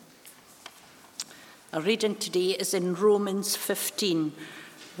Our reading today is in Romans 15,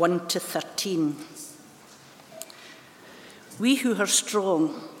 1 to 13. We who are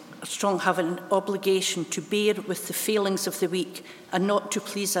strong have an obligation to bear with the failings of the weak and not to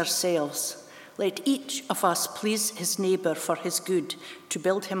please ourselves. Let each of us please his neighbour for his good, to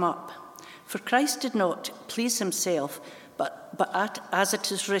build him up. For Christ did not please himself, but as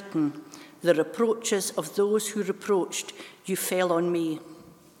it is written, the reproaches of those who reproached you fell on me.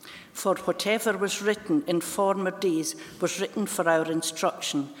 For whatever was written in former days was written for our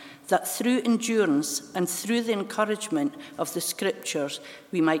instruction, that through endurance and through the encouragement of the Scriptures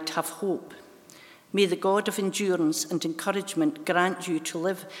we might have hope. May the God of endurance and encouragement grant you to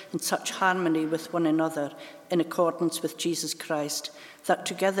live in such harmony with one another in accordance with Jesus Christ, that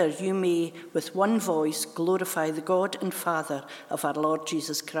together you may with one voice glorify the God and Father of our Lord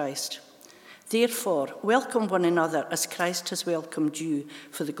Jesus Christ. Therefore, welcome one another as Christ has welcomed you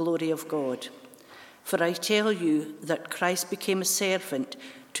for the glory of God. For I tell you that Christ became a servant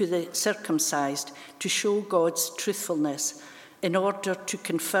to the circumcised to show God's truthfulness, in order to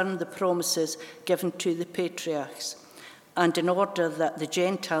confirm the promises given to the patriarchs, and in order that the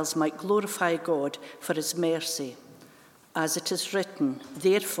Gentiles might glorify God for his mercy. As it is written,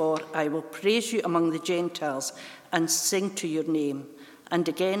 therefore I will praise you among the Gentiles and sing to your name. And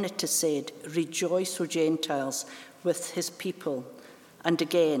again it is said, rejoice, O Gentiles, with his people. And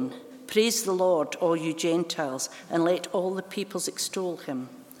again, praise the Lord, all you Gentiles, and let all the peoples extol him.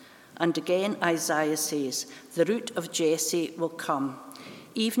 And again Isaiah says, the root of Jesse will come,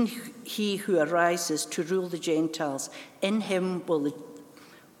 even he who arises to rule the Gentiles. In him will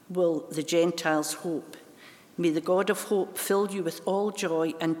the Gentiles hope. May the God of hope fill you with all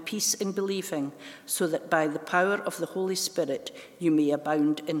joy and peace in believing, so that by the power of the Holy Spirit you may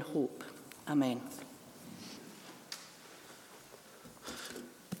abound in hope. Amen.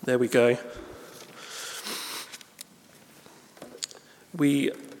 There we go.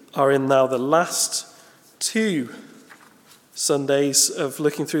 We are in now the last 2 Sundays of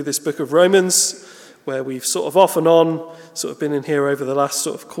looking through this book of Romans, where we've sort of off and on been in here over the last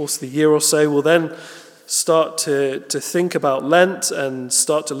course of the year or so. We'll then start to think about Lent and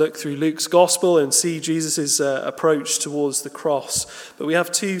start to look through Luke's gospel and see Jesus' approach towards the cross. But we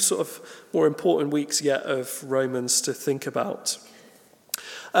have 2 more important weeks yet of Romans to think about.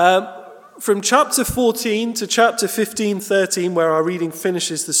 From chapter 14 to chapter 15-13, where our reading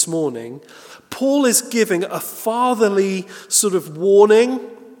finishes this morning, Paul is giving a fatherly warning,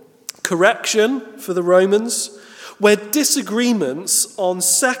 correction for the Romans, where disagreements on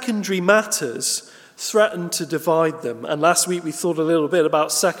secondary matters threaten to divide them. And last week we thought a little bit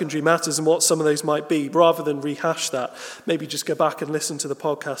about secondary matters and what some of those might be. Rather than rehash that, maybe just go back and listen to the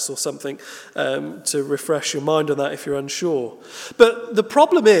podcast or something to refresh your mind on that if you're unsure. But the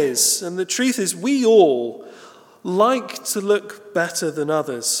problem is, and the truth is, we all like to look better than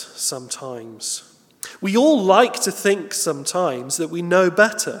others sometimes. We all like to think sometimes that we know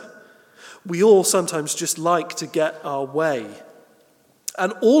better. We all sometimes just like to get our way.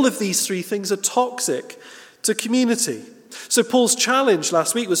 And all of these 3 things are toxic to community. So Paul's challenge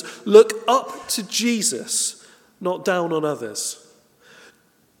last week was look up to Jesus, not down on others.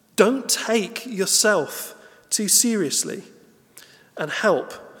 Don't take yourself too seriously. And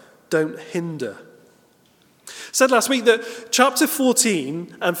help, don't hinder. I said last week that chapter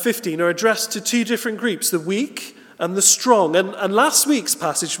 14 and 15 are addressed to 2 different groups, the weak and the strong. And last week's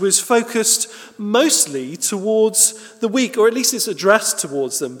passage was focused mostly towards the weak, or at least it's addressed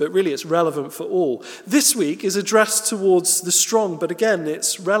towards them, but really it's relevant for all. This week is addressed towards the strong, but again,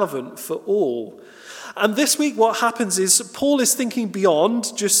 it's relevant for all. And this week what happens is Paul is thinking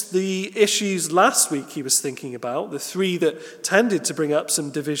beyond just the issues last week he was thinking about, the 3 that tended to bring up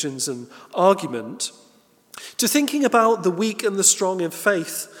some divisions and argument, to thinking about the weak and the strong in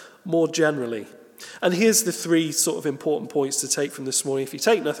faith more generally. And here's the 3 important points to take from this morning. If you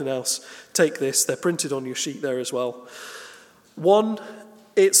take nothing else, take this. They're printed on your sheet there as well. 1,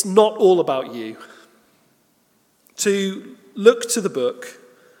 it's not all about you. 2, look to the book.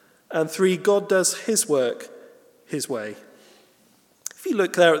 And 3, God does his work his way. If you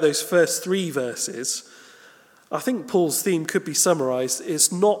look there at those first 3 verses, I think Paul's theme could be summarized.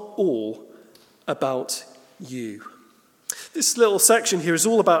 It's not all about you. This little section here is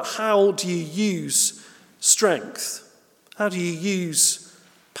all about how do you use strength? How do you use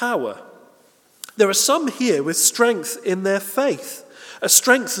power? There are some here with strength in their faith, a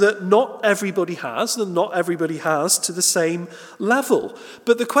strength that not everybody has, and not everybody has to the same level.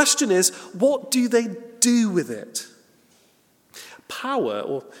 But the question is, what do they do with it? Power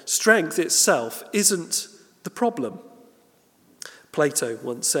or strength itself isn't the problem. Plato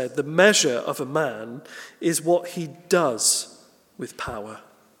once said, "The measure of a man is what he does with power."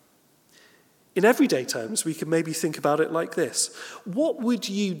 In everyday terms, we can maybe think about it like this. What would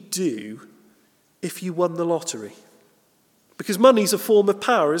you do if you won the lottery? Because money's a form of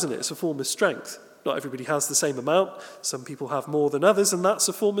power, isn't it? It's a form of strength. Not everybody has the same amount. Some people have more than others, and that's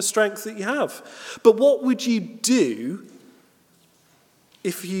a form of strength that you have. But what would you do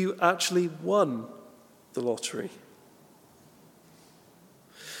if you actually won the lottery?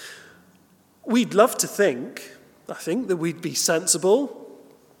 We'd love to think, I think, that we'd be sensible,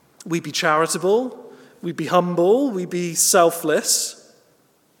 we'd be charitable, we'd be humble, we'd be selfless.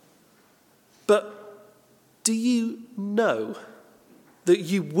 But do you know that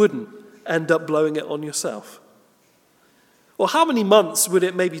you wouldn't end up blowing it on yourself? Or how many months would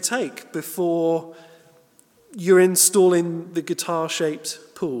it maybe take before you're installing the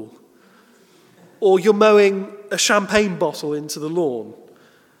guitar-shaped pool? Or you're mowing a champagne bottle into the lawn?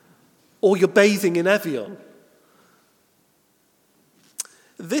 Or you're bathing in Evian?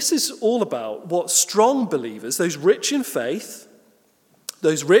 This is all about what strong believers, those rich in faith,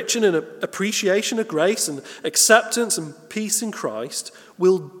 those rich in an appreciation of grace and acceptance and peace in Christ,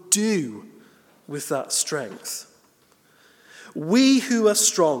 will do with that strength. We who are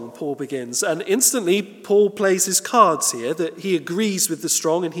strong, Paul begins, and instantly Paul plays his cards here, that he agrees with the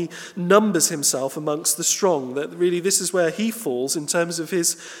strong and he numbers himself amongst the strong, that really this is where he falls in terms of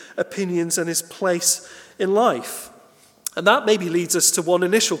his opinions and his place in life. And that maybe leads us to one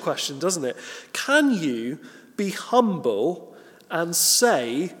initial question, doesn't it? Can you be humble and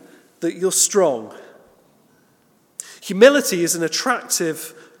say that you're strong? Humility is an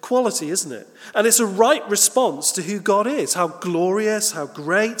attractive quality, isn't it? And it's a right response to who God is, how glorious, how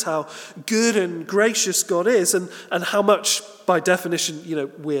great, how good and gracious God is, and how much, by definition,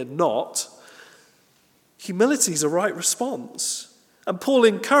 we're not. Humility is a right response. And Paul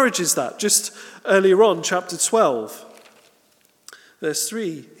encourages that just earlier on, chapter 12. Verse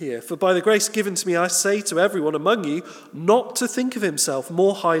 3 here, "For by the grace given to me, I say to everyone among you, not to think of himself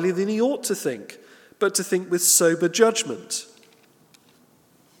more highly than he ought to think, but to think with sober judgment.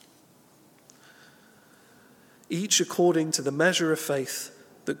 Each according to the measure of faith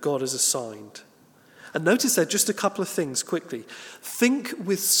that God has assigned." And notice there just a couple of things quickly. Think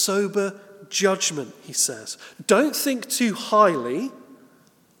with sober judgment, he says. Don't think too highly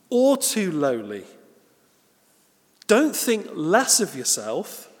or too lowly. Don't think less of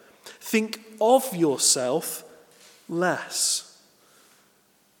yourself. Think of yourself less.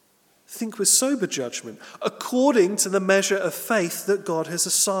 Think with sober judgment, according to the measure of faith that God has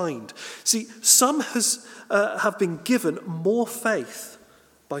assigned. See, some have been given more faith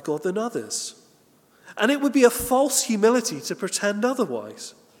by God than others. And it would be a false humility to pretend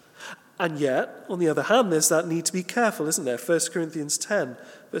otherwise. And yet, on the other hand, there's that need to be careful, isn't there? 1 Corinthians 10,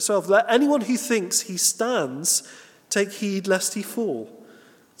 verse 12. "Let anyone who thinks he stands take heed lest he fall."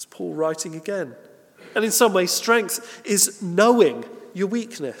 It's Paul writing again. And in some ways, strength is knowing your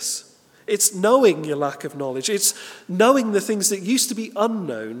weakness. It's knowing your lack of knowledge. It's knowing the things that used to be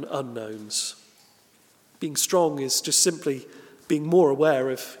unknowns. Being strong is just simply being more aware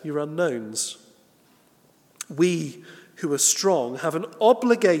of your unknowns. We who are strong have an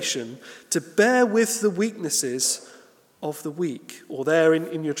obligation to bear with the weaknesses of the weak. Or there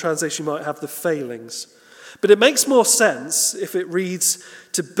in your translation you might have the failings. But it makes more sense if it reads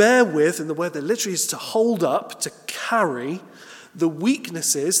to bear with, and the word there literally is to hold up, to carry the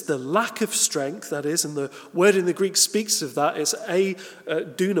weaknesses, the lack of strength, that is, and the word in the Greek speaks of that. It's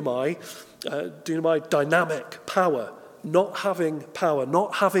dunamai, dynamic power, not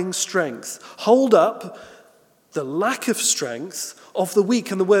having strength. Hold up the lack of strength of the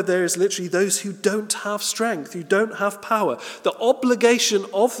weak, and the word there is literally those who don't have strength, who don't have power. The obligation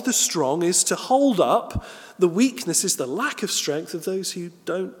of the strong is to hold up the weaknesses, the lack of strength of those who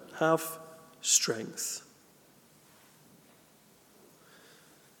don't have strength.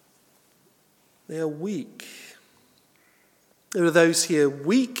 They are weak. There are those here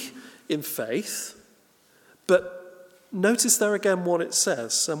weak in faith, but notice there again what it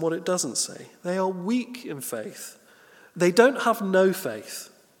says and what it doesn't say. They are weak in faith. They don't have no faith,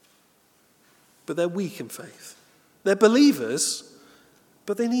 but they're weak in faith. They're believers,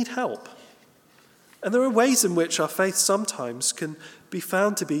 but they need help. And there are ways in which our faith sometimes can be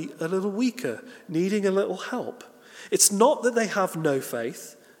found to be a little weaker, needing a little help. It's not that they have no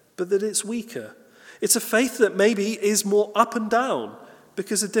faith, but that it's weaker. It's a faith that maybe is more up and down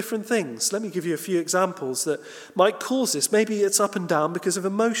because of different things. Let me give you a few examples that might cause this. Maybe it's up and down because of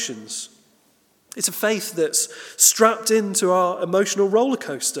emotions. It's a faith that's strapped into our emotional roller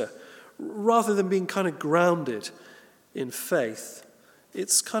coaster rather than being kind of grounded in faith,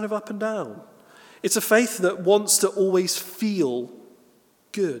 it's kind of up and down. It's a faith that wants to always feel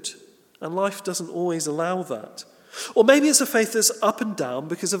good, and life doesn't always allow that. Or maybe it's a faith that's up and down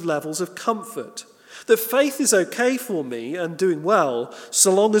because of levels of comfort. That faith is okay for me and doing well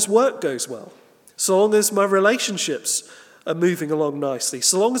so long as work goes well, so long as my relationships are moving along nicely,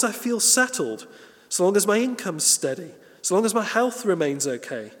 so long as I feel settled, so long as my income's steady, so long as my health remains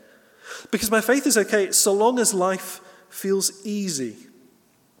okay. Because my faith is okay so long as life feels easy.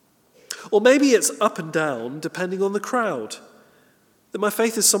 Or maybe it's up and down depending on the crowd. That my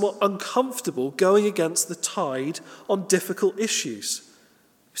faith is somewhat uncomfortable going against the tide on difficult issues.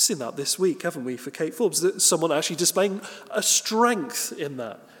 We've seen that this week, haven't we, for Kate Forbes, that someone actually displaying a strength in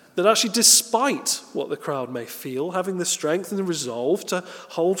that actually despite what the crowd may feel, having the strength and the resolve to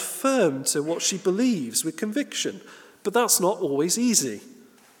hold firm to what she believes with conviction. But that's not always easy.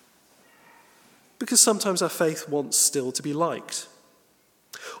 Because sometimes our faith wants still to be liked.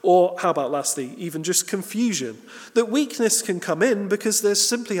 Or how about lastly, even just confusion. That weakness can come in because there's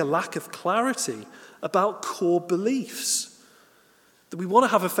simply a lack of clarity about core beliefs. That we want to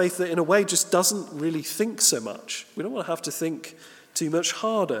have a faith that in a way just doesn't really think so much. We don't want to have to think too much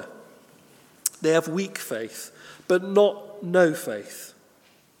harder. They have weak faith, but not no faith.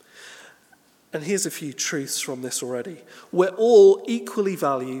 And here's a few truths from this already. We're all equally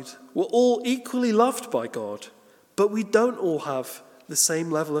valued. We're all equally loved by God, but we don't all have the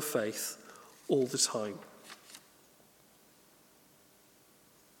same level of faith all the time.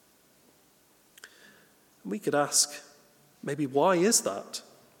 We could ask, maybe why is that?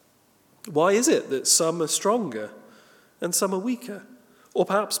 Why is it that some are stronger and some are weaker? Or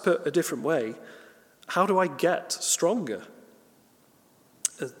perhaps put a different way, how do I get stronger?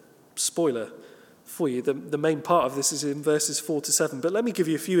 Spoiler for you, the main part of this is in verses 4-7, but let me give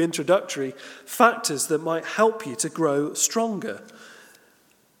you a few introductory factors that might help you to grow stronger.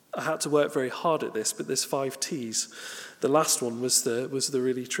 I had to work very hard at this, but there's 5 T's. The last one was the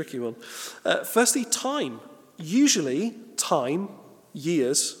really tricky one. Firstly, time. Usually, time,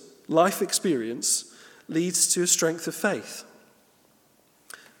 years, life experience leads to a strength of faith.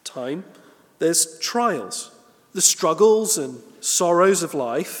 Time. There's trials. The struggles and sorrows of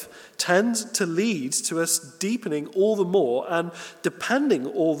life tend to lead to us deepening all the more and depending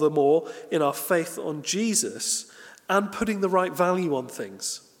all the more in our faith on Jesus and putting the right value on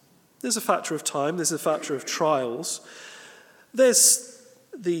things. There's a factor of time, there's a factor of trials. There's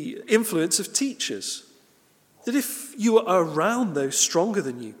the influence of teachers. That if you are around those stronger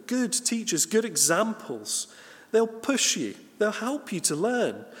than you, good teachers, good examples, they'll push you, they'll help you to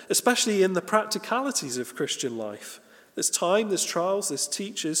learn, especially in the practicalities of Christian life. There's time, there's trials, there's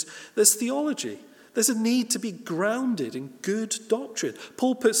teachers, there's theology. There's a need to be grounded in good doctrine.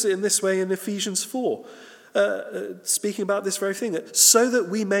 Paul puts it in this way in Ephesians 4. Speaking about this very thing, that so that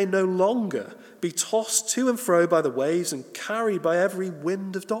we may no longer be tossed to and fro by the waves and carried by every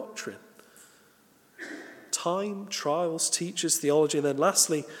wind of doctrine. Time, trials, teachers, theology, and then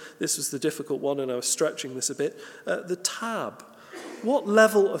lastly, this was the difficult one, and I was stretching this a bit, the tab. What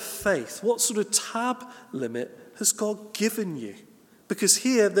level of faith, what sort of tab limit has God given you? Because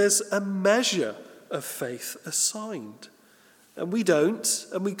here there's a measure of faith assigned, and we don't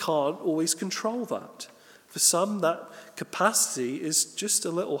and we can't always control that. For some, that capacity is just a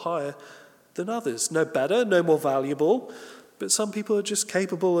little higher than others. No better, no more valuable, but some people are just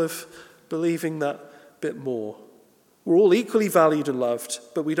capable of believing that bit more. We're all equally valued and loved,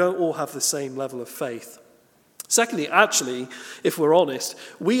 but we don't all have the same level of faith. Secondly, actually, if we're honest,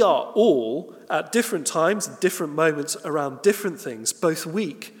 we are all at different times, different moments around different things, both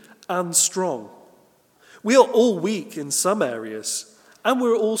weak and strong. We are all weak in some areas, and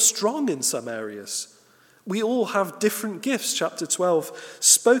we're all strong in some areas. We all have different gifts. Chapter 12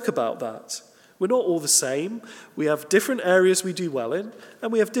 spoke about that. We're not all the same. We have different areas we do well in,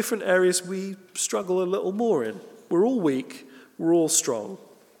 and we have different areas we struggle a little more in. We're all weak. We're all strong.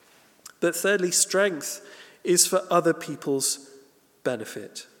 But thirdly, strength is for other people's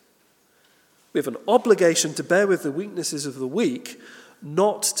benefit. We have an obligation to bear with the weaknesses of the weak,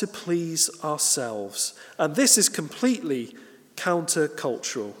 not to please ourselves. And this is completely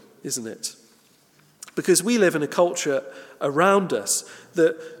countercultural, isn't it? Because we live in a culture around us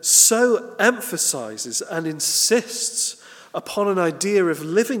that so emphasizes and insists upon an idea of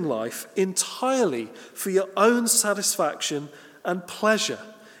living life entirely for your own satisfaction and pleasure.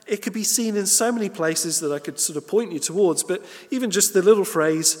 It could be seen in so many places that I could sort of point you towards, but even just the little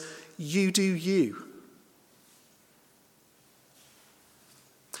phrase, you do you.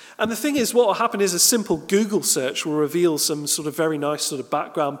 And the thing is, what will happen is a simple Google search will reveal some sort of very nice sort of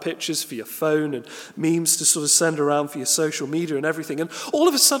background pictures for your phone and memes to sort of send around for your social media and everything. And all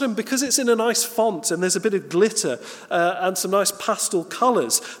of a sudden, because it's in a nice font and there's a bit of glitter and some nice pastel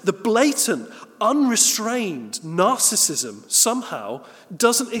colours, the blatant, unrestrained narcissism somehow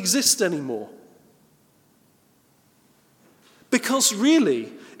doesn't exist anymore. Because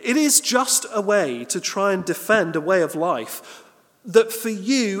really, it is just a way to try and defend a way of life that for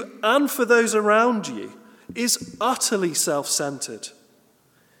you and for those around you is utterly self-centered.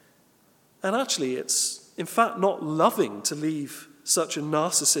 And actually, it's in fact not loving to leave such a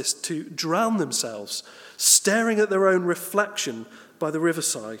narcissist to drown themselves, staring at their own reflection by the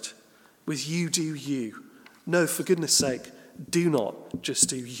riverside with "you do you." No, for goodness sake, do not just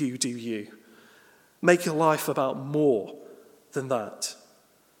do you. Make your life about more than that.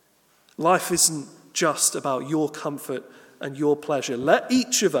 Life isn't just about your comfort and your pleasure. Let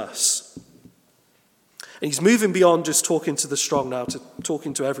each of us, and he's moving beyond just talking to the strong now to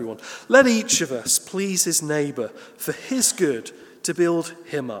talking to everyone. Let each of us please his neighbour for his good, to build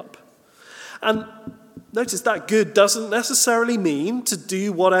him up. And notice that good doesn't necessarily mean to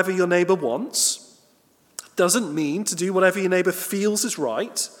do whatever your neighbour wants. Doesn't mean to do whatever your neighbour feels is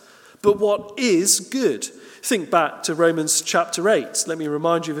right, but what is good. Think back to Romans chapter 8. Let me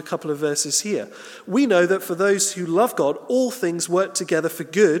remind you of a couple of verses here. We know that for those who love God, all things work together for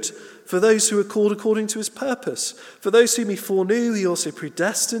good, for those who are called according to his purpose. For those whom he foreknew, he also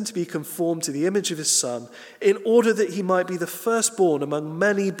predestined to be conformed to the image of his Son, in order that he might be the firstborn among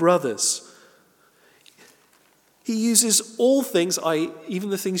many brothers. He uses all things, i.e. even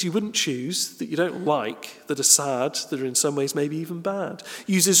the things you wouldn't choose, that you don't like, that are sad, that are in some ways maybe even bad.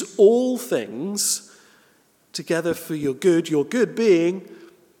 Uses all things together for your good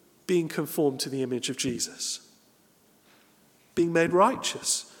being conformed to the image of Jesus. Being made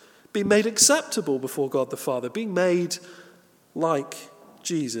righteous, being made acceptable before God the Father, being made like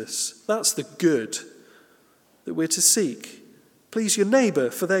Jesus. That's the good that we're to seek. Please your neighbour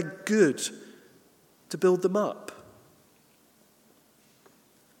for their good, to build them up.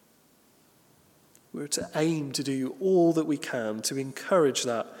 We're to aim to do all that we can to encourage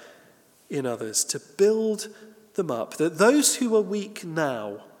that in others, to build them up, that those who are weak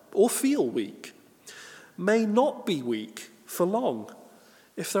now or feel weak may not be weak for long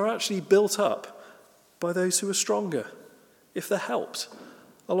if they're actually built up by those who are stronger, if they're helped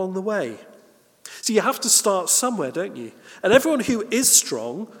along the way. So you have to start somewhere, don't you? And everyone who is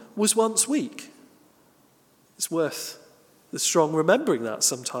strong was once weak. It's worth the strong remembering that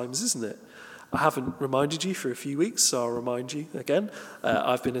sometimes, isn't it? I haven't reminded you for a few weeks, so I'll remind you again.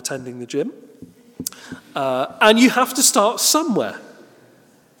 I've been attending the gym. And you have to start somewhere.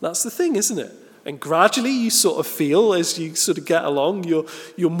 That's the thing, isn't it? And gradually you sort of feel, as you sort of get along,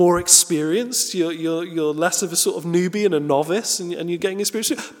 you're more experienced, you're less of a sort of newbie and a novice, and you're getting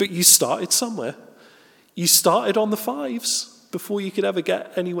experienced. But you started somewhere. You started on the 5s before you could ever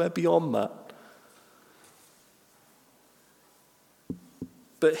get anywhere beyond that.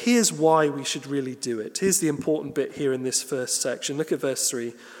 But here's why we should really do it. Here's the important bit here in this first section. Look at verse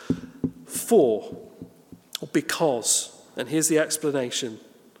 3. For, or because, and here's the explanation.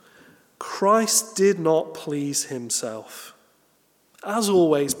 Christ did not please himself. As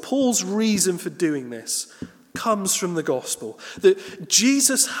always, Paul's reason for doing this comes from the gospel. That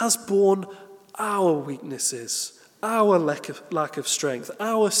Jesus has borne our weaknesses, our lack of strength,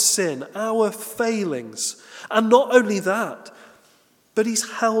 our sin, our failings. And not only that, but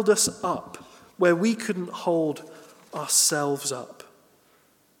he's held us up where we couldn't hold ourselves up.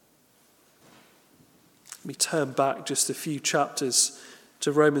 Let me turn back just a few chapters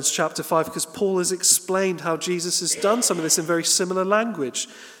to Romans chapter 5, because Paul has explained how Jesus has done some of this in very similar language.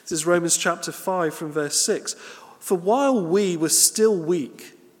 This is Romans chapter 5 from verse 6. For while we were still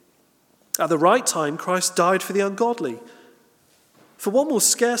weak, at the right time Christ died for the ungodly. For one will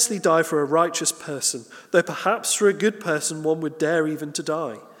scarcely die for a righteous person, though perhaps for a good person one would dare even to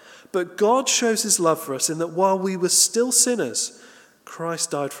die. But God shows his love for us in that while we were still sinners, Christ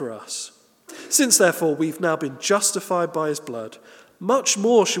died for us. Since therefore we've now been justified by his blood, much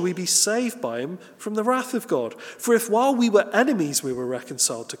more shall we be saved by him from the wrath of God. For if while we were enemies we were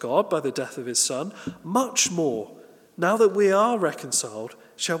reconciled to God by the death of his Son, much more, now that we are reconciled,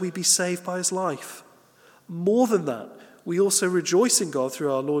 shall we be saved by his life. More than that, we also rejoice in God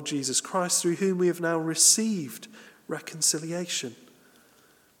through our Lord Jesus Christ, through whom we have now received reconciliation.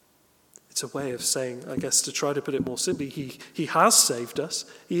 It's a way of saying, I guess to try to put it more simply, he has saved us,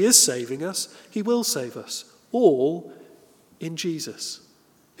 he is saving us, he will save us, all in Jesus,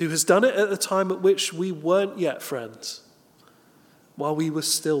 who has done it at a time at which we weren't yet friends. while we were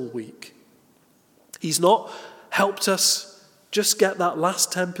still weak. He's not helped us just get that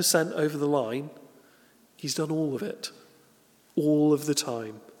last 10% over the line. He's done all of it, all of the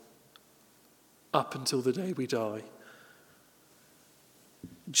time, up until the day we die.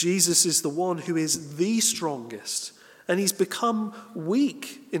 Jesus is the one who is the strongest, and he's become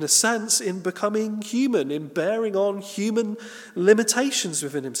weak, in a sense, in becoming human, in bearing on human limitations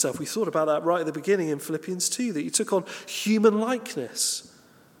within himself. We thought about that right at the beginning in Philippians 2, that he took on human likeness,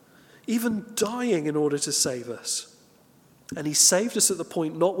 even dying in order to save us. And he saved us at the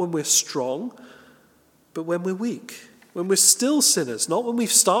point not when we're strong, but when we're weak, when we're still sinners, not when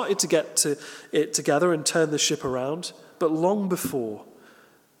we've started to get it together and turn the ship around, but long before.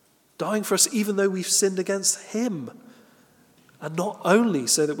 Dying for us even though we've sinned against him. And not only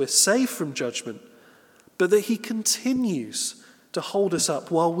so that we're saved from judgment, but that he continues to hold us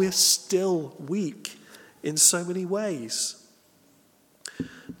up while we're still weak in so many ways.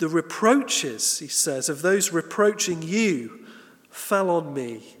 The reproaches, he says, of those reproaching you fell on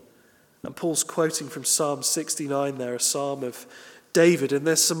me. And Paul's quoting from Psalm 69 there, a psalm of David. And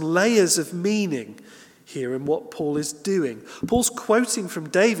there's some layers of meaning here in what Paul is doing. Paul's quoting from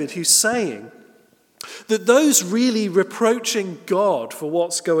David, who's saying that those really reproaching God for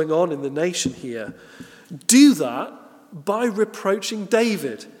what's going on in the nation here do that by reproaching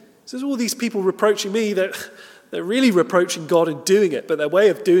David. He says, all these people reproaching me, they're really reproaching God in doing it, but their way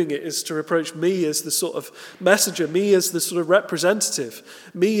of doing it is to reproach me as the sort of messenger, me as the sort of representative,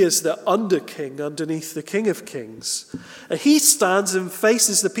 me as the under-king underneath the King of Kings. And he stands and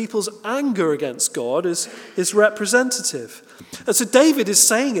faces the people's anger against God as his representative. And so David is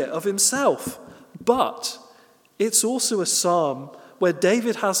saying it of himself, but it's also a psalm where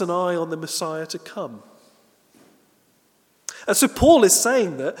David has an eye on the Messiah to come. And so Paul is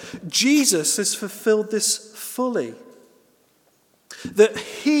saying that Jesus has fulfilled this fully. That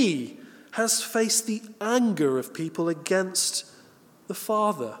he has faced the anger of people against the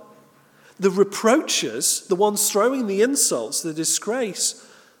Father. The reproachers, the ones throwing the insults, the disgrace,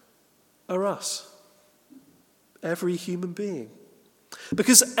 are us. Every human being.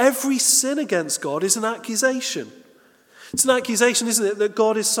 Because every sin against God is an accusation. It's an accusation, isn't it, that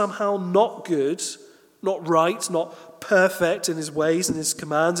God is somehow not good, not right, not perfect in his ways and his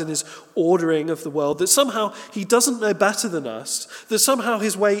commands and his ordering of the world, that somehow he doesn't know better than us, that somehow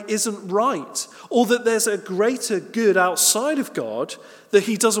his way isn't right, or that there's a greater good outside of God that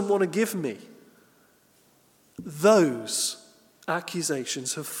he doesn't want to give me. Those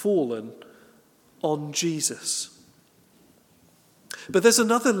accusations have fallen on Jesus. But there's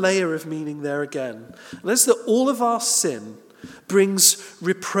another layer of meaning there again, and that's that all of our sin brings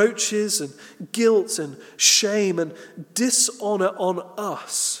reproaches and guilt and shame and dishonor on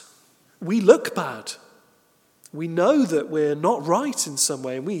us. We look bad. We know that we're not right in some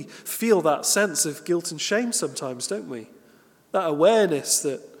way, and we feel that sense of guilt and shame sometimes, don't we? That awareness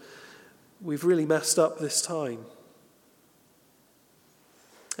that we've really messed up this time.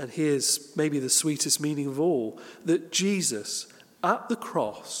 And here's maybe the sweetest meaning of all, that Jesus at the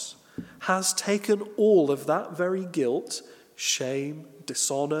cross has taken all of that very guilt, shame,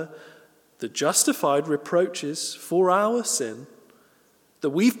 dishonor, the justified reproaches for our sin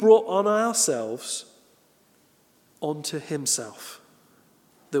that we've brought on ourselves onto himself,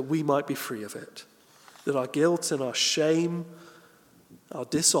 that we might be free of it, that our guilt and our shame, our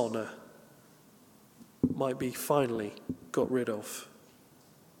dishonor might be finally got rid of.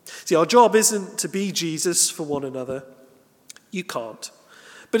 See, our job isn't to be Jesus for one another. You can't.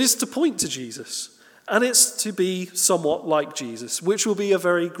 But it's to point to Jesus. And it's to be somewhat like Jesus, which will be a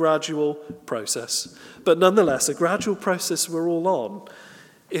very gradual process. But nonetheless, a gradual process we're all on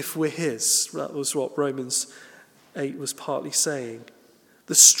if we're his. That was what Romans 8 was partly saying.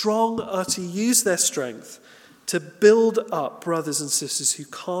 The strong are to use their strength to build up brothers and sisters who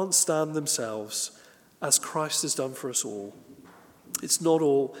can't stand themselves, as Christ has done for us all. It's not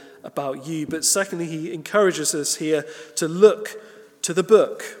all about you, but secondly, he encourages us here to look to the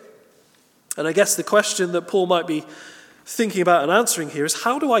book. And I guess the question that Paul might be thinking about and answering here is,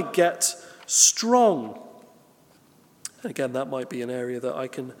 how do I get strong? And again, that might be an area that I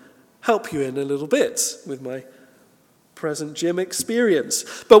can help you in a little bit with my present gym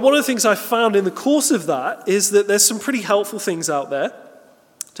experience. But one of the things I found in the course of that is that there's some pretty helpful things out there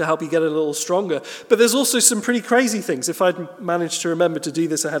to help you get a little stronger. But there's also some pretty crazy things. If I'd managed to remember to do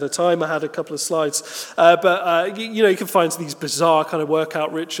this ahead of time, I had a couple of slides. You can find these bizarre kind of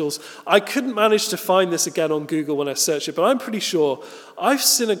workout rituals. I couldn't manage to find this again on Google when I searched it, but I'm pretty sure I've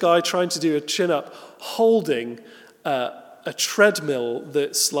seen a guy trying to do a chin-up holding a treadmill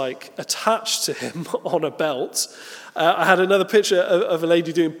that's like attached to him on a belt. I had another picture of a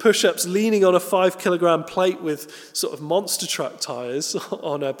lady doing push-ups, leaning on a 5-kilogram plate with sort of monster truck tires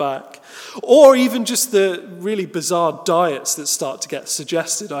on her back. Or even just the really bizarre diets that start to get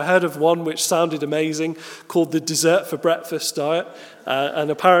suggested. I heard of one which sounded amazing called the dessert for breakfast diet.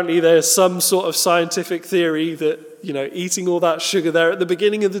 And apparently there's some sort of scientific theory that, eating all that sugar there at the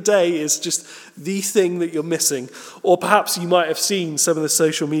beginning of the day is just the thing that you're missing. Or perhaps you might have seen some of the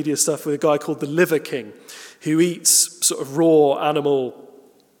social media stuff with a guy called the Liver King, who eats sort of raw animal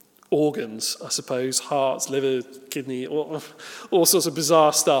organs, I suppose, hearts, liver, kidney, all sorts of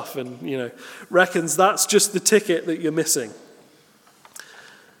bizarre stuff, and, reckons that's just the ticket that you're missing.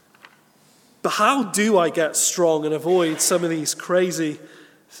 But how do I get strong and avoid some of these crazy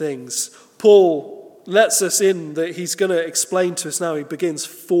things? Paul lets us in that he's going to explain to us now. He begins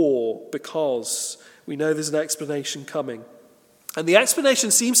because. We know there's an explanation coming. And the explanation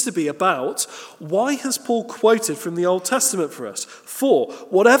seems to be about why has Paul quoted from the Old Testament for us? For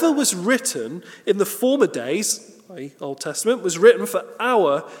whatever was written in the former days, i.e. Old Testament, was written for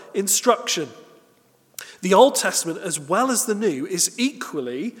our instruction. The Old Testament, as well as the New, is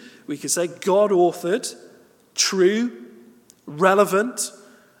equally, we could say, God-authored, true, relevant,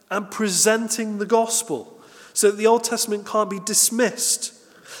 and presenting the gospel. So that the Old Testament can't be dismissed.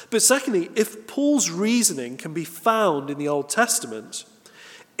 But secondly, if Paul's reasoning can be found in the Old Testament,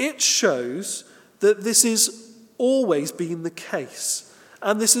 it shows that this has always been the case.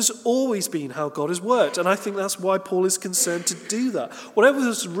 And this has always been how God has worked. And I think that's why Paul is concerned to do that. Whatever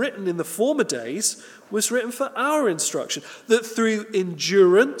was written in the former days was written for our instruction. That through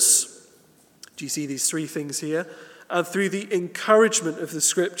endurance, do you see these three things here? And through the encouragement of the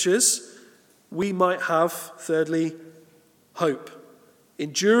scriptures, we might have, thirdly, hope.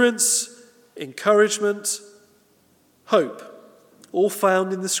 Endurance, encouragement, hope, all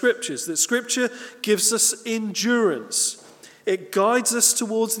found in the scriptures. That scripture gives us endurance. It guides us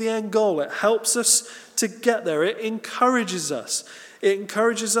towards the end goal. It helps us to get there. It encourages us. It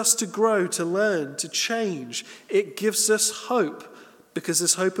encourages us to grow, to learn, to change. It gives us hope because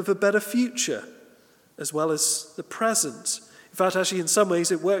there's hope of a better future as well as the present. In fact, actually, in some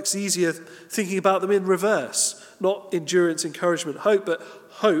ways, it works easier thinking about them in reverse. Not endurance, encouragement, hope, but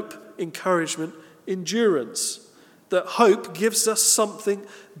hope, encouragement, endurance. That hope gives us something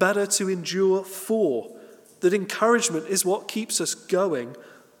better to endure for. That encouragement is what keeps us going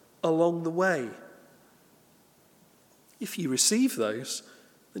along the way. If you receive those,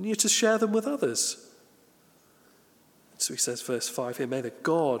 then you're to share them with others. So he says, verse 5 here, may the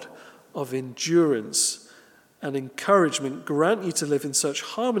God of endurance and encouragement grant you to live in such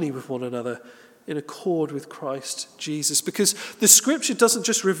harmony with one another in accord with Christ Jesus. Because the scripture doesn't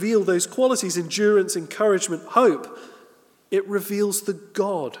just reveal those qualities, endurance, encouragement, hope. It reveals the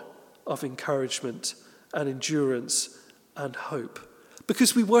God of encouragement and endurance and hope.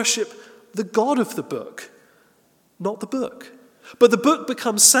 Because we worship the God of the book, not the book. But the book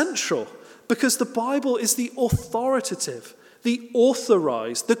becomes central because the Bible is the authoritative, the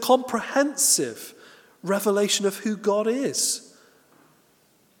authorized, the comprehensive revelation of who God is.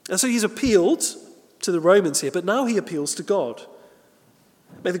 And so he's appealed to the Romans here, but now he appeals to God.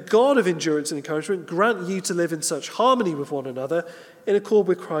 May the God of endurance and encouragement grant you to live in such harmony with one another in accord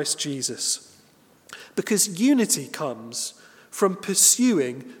with Christ Jesus. Because unity comes from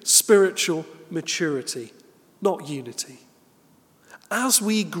pursuing spiritual maturity, not unity. As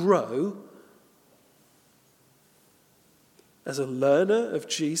we grow as a learner of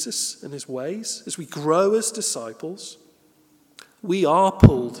Jesus and his ways, as we grow as disciples, we are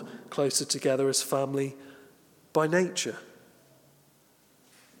pulled closer together as family by nature.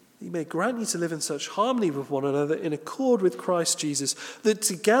 He may grant you to live in such harmony with one another in accord with Christ Jesus, that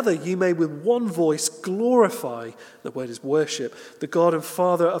together you may with one voice glorify, the word is worship, the God and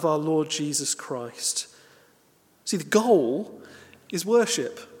Father of our Lord Jesus Christ. See, the goal is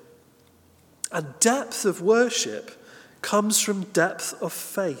worship. And depth of worship comes from depth of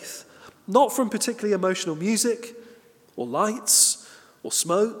faith, not from particularly emotional music or lights or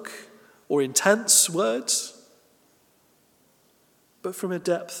smoke or intense words, but from a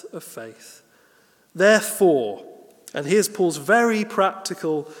depth of faith. Therefore, and here's Paul's very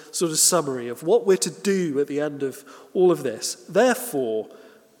practical sort of summary of what we're to do at the end of all of this. Therefore,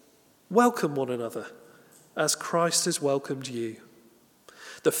 welcome one another as Christ has welcomed you.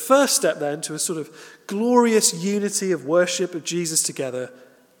 The first step then to a sort of glorious unity of worship of Jesus together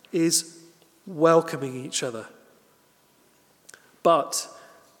is welcoming each other. But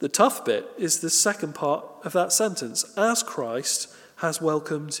the tough bit is the second part of that sentence, as Christ has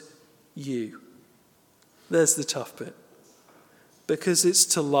welcomed you. There's the tough bit. because it's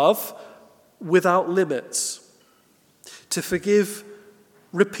to love without limits, to forgive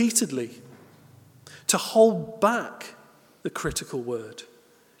repeatedly, to hold back the critical word,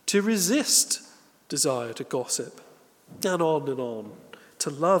 to resist desire to gossip, and on, to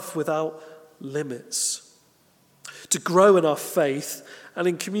love without limits. To grow in our faith and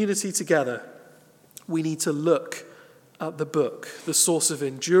in community together, we need to look at the book, the source of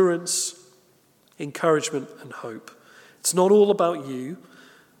endurance, encouragement, and hope. It's not all about you.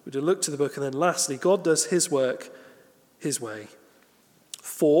 We're to look to the book, and then lastly, God does his work his way.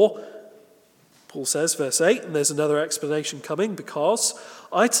 For, Paul says, verse 8, and there's another explanation coming, because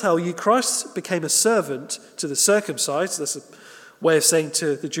I tell you, Christ became a servant to the circumcised, that's a way of saying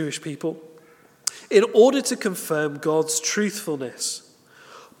to the Jewish people, in order to confirm God's truthfulness.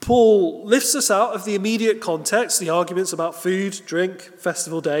 Paul lifts us out of the immediate context, the arguments about food, drink,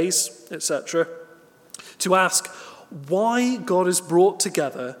 festival days, etc., to ask why God has brought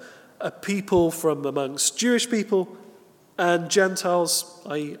together a people from amongst Jewish people and Gentiles,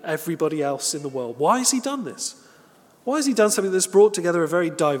 i.e. everybody else in the world. Why has he done this? Why has he done something that's brought together a very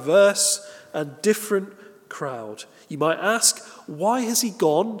diverse and different crowd? You might ask, why has he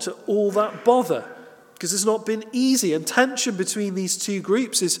gone to all that bother? Because it's not been easy, and tension between these two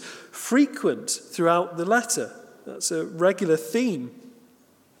groups is frequent throughout the letter. That's a regular theme.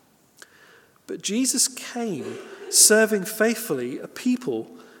 But Jesus came serving faithfully a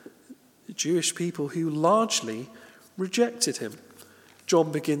people, the Jewish people, who largely rejected him.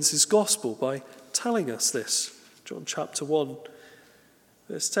 John begins his gospel by telling us this. John chapter 1,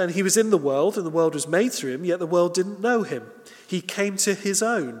 verse 10. He was in the world, and the world was made through him, yet the world didn't know him. He came to his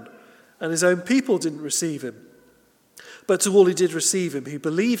own, and his own people didn't receive him. But to all who did receive him, who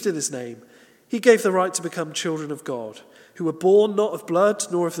believed in his name, he gave the right to become children of God, who were born not of blood,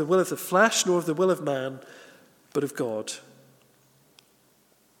 nor of the will of the flesh, nor of the will of man, but of God.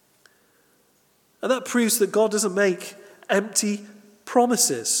 And that proves that God doesn't make empty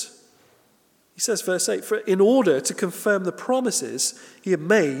promises. He says, verse 8, for in order to confirm the promises he had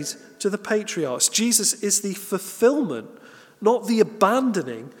made to the patriarchs. Jesus is the fulfillment, not the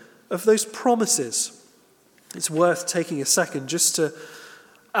abandoning of those promises. It's worth taking a second just to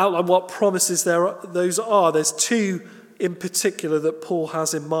outline what promises those are. There's two in particular that Paul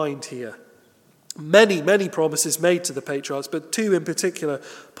has in mind here. Many promises made to the patriarchs, but two in particular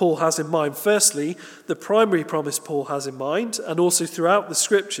Paul has in mind. Firstly, the primary promise Paul has in mind, and also throughout the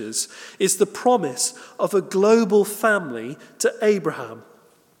scriptures, is the promise of a global family to Abraham.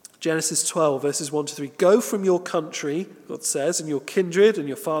 Genesis 12, verses 1 to 3. Go from your country, God says, and your kindred and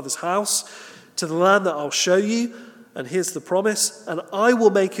your father's house, to the land that I'll show you. And here's the promise. And I will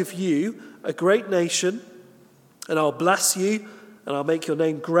make of you a great nation, and I'll bless you, and I'll make your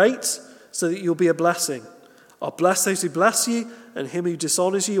name great, so that you'll be a blessing. I'll bless those who bless you, and him who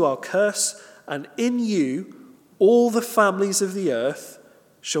dishonors you I'll curse. And in you all the families of the earth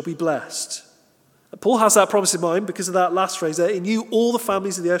shall be blessed. Paul has that promise in mind because of that last phrase there. In you, all the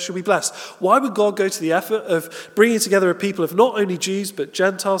families of the earth shall be blessed. Why would God go to the effort of bringing together a people of not only Jews, but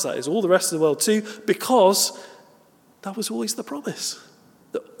Gentiles, that is all the rest of the world too? Because that was always the promise.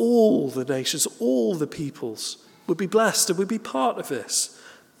 That all the nations, all the peoples would be blessed and would be part of this.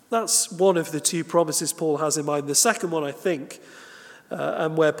 That's one of the two promises Paul has in mind. The second one, I think,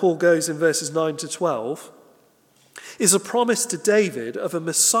 and where Paul goes in verses 9 to 12, is a promise to David of a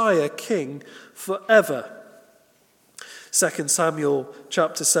Messiah king forever. 2 Samuel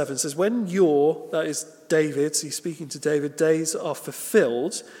chapter 7 says, when your, that is David's, he's speaking to David, days are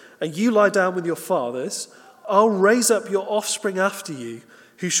fulfilled, and you lie down with your fathers, I'll raise up your offspring after you,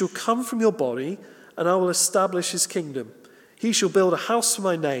 who shall come from your body, and I will establish his kingdom. He shall build a house for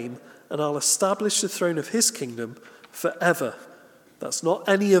my name, and I'll establish the throne of his kingdom forever. That's not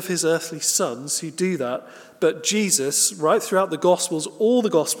any of his earthly sons who do that, but Jesus, right throughout the Gospels, all the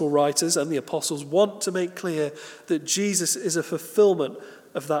Gospel writers and the apostles want to make clear that Jesus is a fulfillment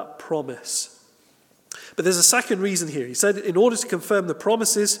of that promise. But there's a second reason here. He said in order to confirm the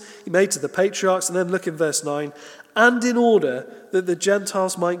promises he made to the patriarchs, and then look in verse 9, and in order that the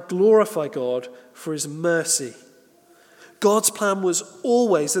Gentiles might glorify God for his mercy. God's plan was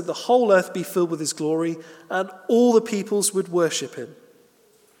always that the whole earth be filled with his glory and all the peoples would worship him.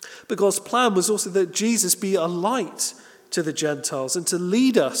 But God's plan was also that Jesus be a light to the Gentiles and to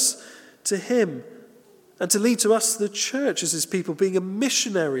lead us to him and to lead to us, the church, as his people, being a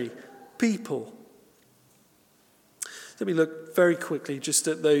missionary people. Let me look very quickly just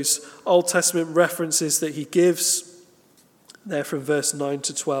at those Old Testament references that he gives there from verse 9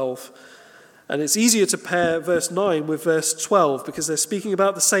 to 12. And it's easier to pair verse 9 with verse 12 because they're speaking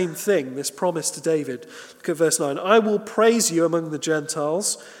about the same thing, this promise to David. Look at verse 9. I will praise you among the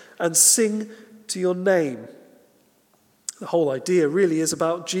Gentiles and sing to your name. The whole idea really is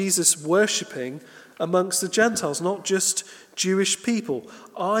about Jesus worshipping amongst the Gentiles, not just Jewish people.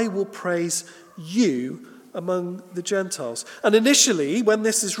 I will praise you among the Gentiles. And initially, when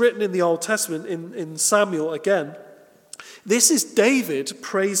this is written in the Old Testament, in Samuel again, this is David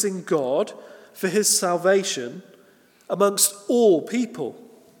praising God for his salvation amongst all people.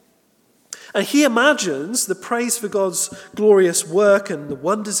 And he imagines the praise for God's glorious work and the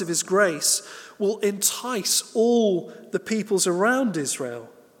wonders of his grace will entice all the peoples around Israel.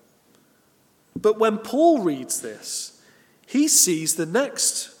 But when Paul reads this, he sees the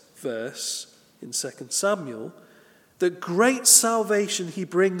next verse in 2 Samuel, that great salvation he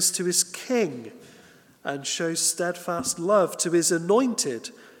brings to his king and shows steadfast love to his anointed,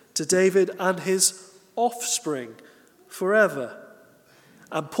 to David and his offspring forever.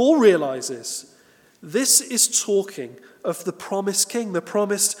 And Paul realizes this is talking of the promised king, the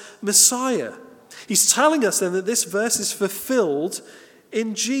promised Messiah. He's telling us then that this verse is fulfilled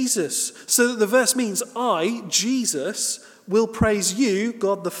in Jesus. So that the verse means, I, Jesus, will praise you,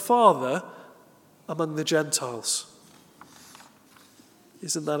 God the Father, among the Gentiles.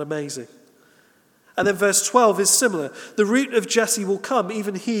 Isn't that amazing? And then verse 12 is similar. The root of Jesse will come,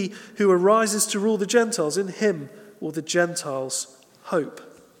 even he who arises to rule the Gentiles. In him will the Gentiles hope.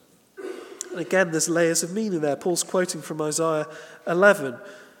 And again, there's layers of meaning there. Paul's quoting from Isaiah 11.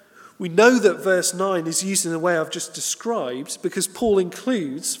 We know that verse 9 is used in the way I've just described because Paul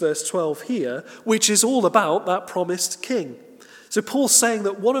includes verse 12 here, which is all about that promised king. So Paul's saying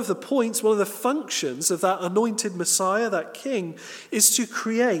that one of the points, one of the functions of that anointed Messiah, that king, is to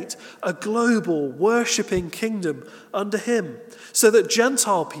create a global worshipping kingdom under him so that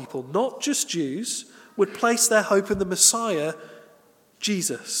Gentile people, not just Jews, would place their hope in the Messiah,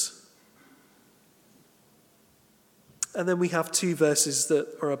 Jesus. And then we have two verses that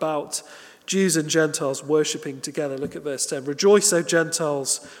are about Jews and Gentiles worshipping together. Look at verse 10. Rejoice, O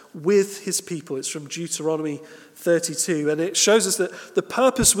Gentiles, with his people. It's from Deuteronomy 32. And it shows us that the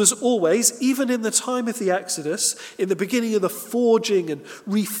purpose was always, even in the time of the Exodus, in the beginning of the forging and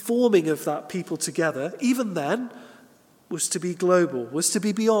reforming of that people together, even then, was to be global, was to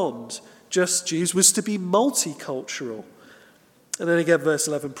be beyond just Jews, was to be multicultural. And then again, verse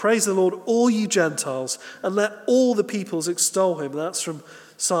 11, praise the Lord, all you Gentiles, and let all the peoples extol him. That's from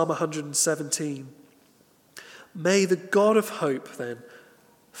Psalm 117. May the God of hope, then,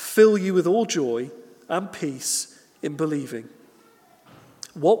 fill you with all joy and peace in believing.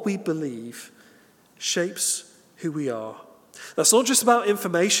 What we believe shapes who we are. That's not just about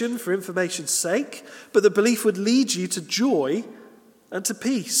information for information's sake, but the belief would lead you to joy and to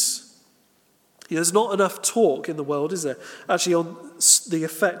peace. There's not enough talk in the world, is there, actually on the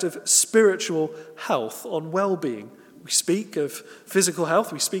effect of spiritual health on well-being. We speak of physical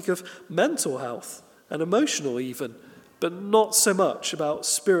health, we speak of mental health and emotional even, but not so much about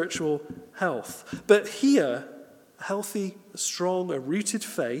spiritual health. But here, a healthy, strong, a rooted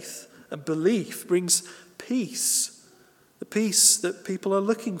faith and belief brings peace, the peace that people are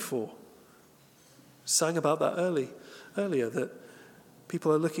looking for. We sang about that earlier, that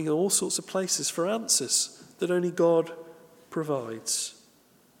people are looking at all sorts of places for answers that only God provides.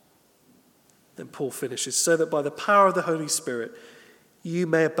 Then Paul finishes, so that by the power of the Holy Spirit you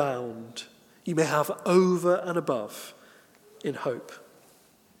may abound, you may have over and above in hope.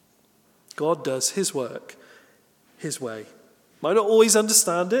 God does his work his way. Might not always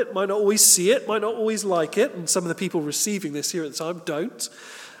understand it, might not always see it, might not always like it, and some of the people receiving this here at the time don't,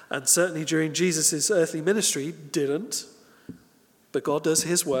 and certainly during Jesus' earthly ministry didn't. But God does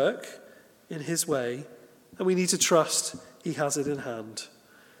his work in his way, and we need to trust he has it in hand.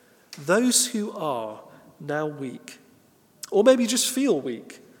 Those who are now weak, or maybe just feel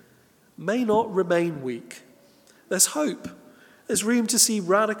weak, may not remain weak. There's hope. There's room to see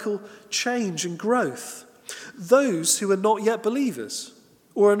radical change and growth. Those who are not yet believers,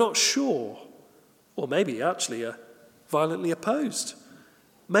 or are not sure, or maybe actually are violently opposed,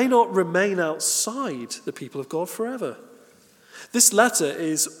 may not remain outside the people of God forever. This letter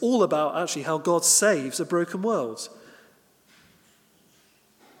is all about actually how God saves a broken world.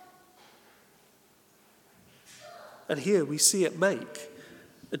 And here we see it make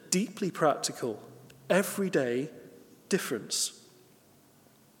a deeply practical, everyday difference.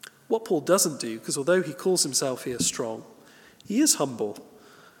 What Paul doesn't do, because although he calls himself here strong, he is humble.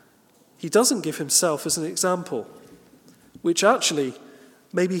 He doesn't give himself as an example, which actually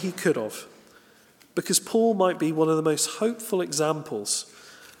maybe he could have. Because Paul might be one of the most hopeful examples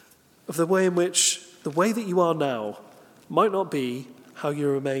of the way that you are now might not be how you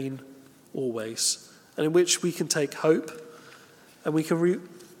remain always, and in which we can take hope and we can root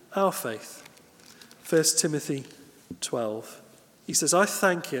our faith. 1 Timothy 12. He says, I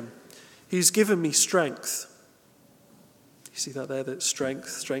thank him. He's given me strength. You see that there, that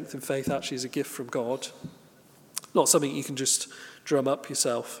strength and faith actually is a gift from God. Not something you can just drum up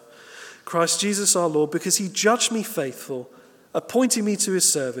yourself. Christ Jesus our Lord, because he judged me faithful, appointing me to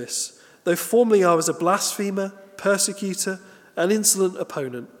his service, though formerly I was a blasphemer, persecutor, an insolent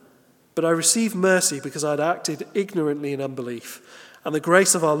opponent. But I received mercy because I had acted ignorantly in unbelief, and the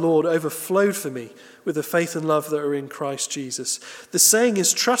grace of our Lord overflowed for me with the faith and love that are in Christ Jesus. The saying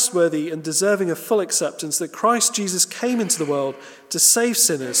is trustworthy and deserving of full acceptance that Christ Jesus came into the world to save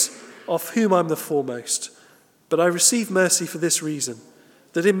sinners, of whom I'm the foremost. But I received mercy for this reason,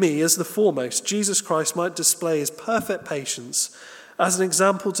 that in me, as the foremost, Jesus Christ might display his perfect patience as an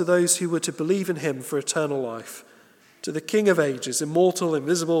example to those who were to believe in him for eternal life. To the King of ages, immortal,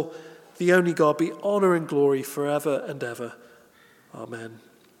 invisible, the only God, be honor and glory forever and ever. Amen.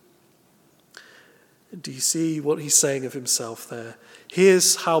 Do you see what he's saying of himself there?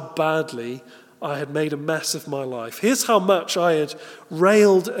 Here's how badly I had made a mess of my life. Here's how much I had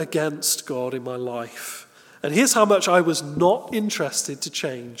railed against God in my life. And here's how much I was not interested to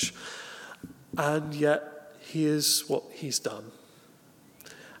change. And yet, here's what he's done.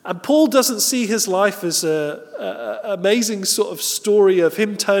 And Paul doesn't see his life as an amazing sort of story of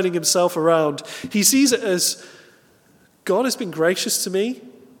him turning himself around. He sees it as, God has been gracious to me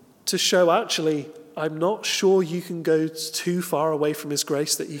to show, actually, I'm not sure you can go too far away from his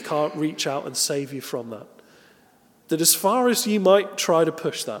grace that he can't reach out and save you from that. That as far as you might try to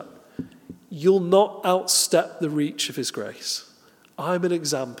push that, you'll not outstep the reach of his grace. I'm an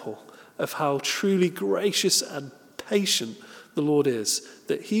example of how truly gracious and patient the Lord is,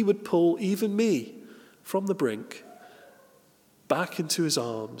 that he would pull even me from the brink back into his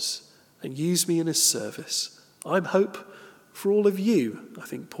arms and use me in his service. I'm hope for all of you, I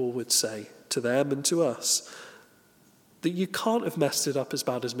think Paul would say to them and to us, that you can't have messed it up as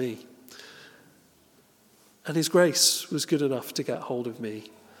bad as me. And his grace was good enough to get hold of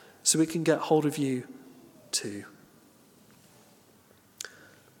me, so it can get hold of you too.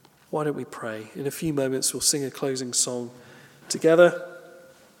 Why don't we pray? In a few moments we'll sing a closing song together.